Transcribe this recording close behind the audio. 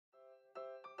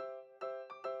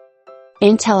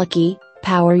Entelechy,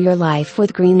 power your life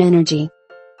with green energy.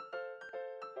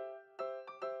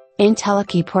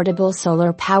 Entelechy Portable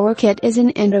Solar Power Kit is an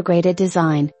integrated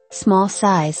design, small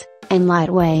size, and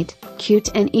lightweight, cute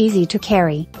and easy to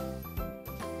carry.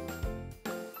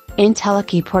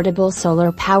 Entelechy Portable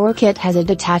Solar Power Kit has a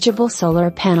detachable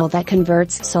solar panel that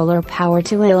converts solar power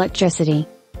to electricity.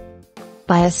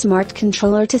 Buy a smart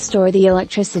controller to store the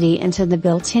electricity into the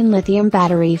built-in lithium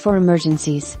battery for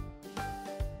emergencies.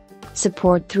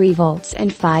 Support 3 volts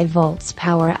and 5 volts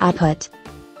power output.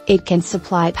 It can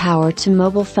supply power to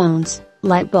mobile phones,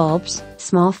 light bulbs,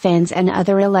 small fans and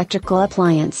other electrical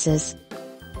appliances.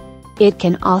 It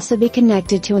can also be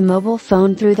connected to a mobile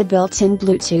phone through the built-in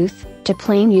Bluetooth, to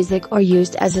play music or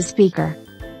used as a speaker.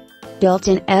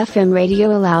 Built-in FM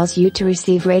radio allows you to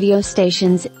receive radio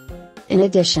stations. In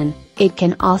addition, it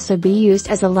can also be used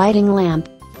as a lighting lamp.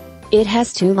 It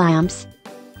has 2 lamps.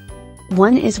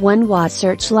 One is 1 watt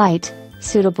searchlight,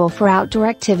 suitable for outdoor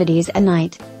activities at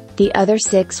night. The other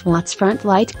 6 watts front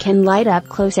light can light up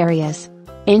close areas.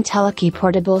 Entelechy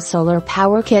Portable Solar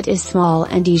Power Kit is small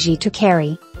and easy to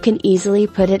carry, can easily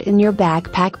put it in your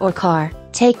backpack or car,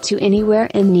 take to anywhere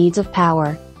in needs of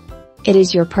power. It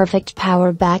is your perfect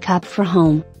power backup for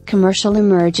home, commercial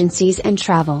emergencies and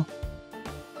travel.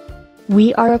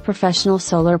 We are a professional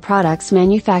solar products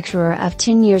manufacturer of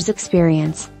 10 years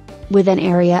experience. With an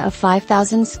area of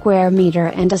 5,000 square meter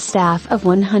and a staff of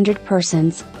 100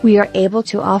 persons, we are able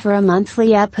to offer a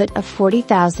monthly output of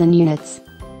 40,000 units.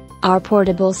 Our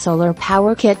portable solar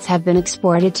power kits have been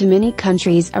exported to many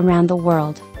countries around the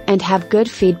world, and have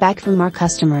good feedback from our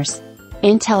customers.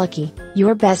 Entelechy,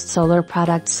 your best solar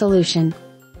product solution.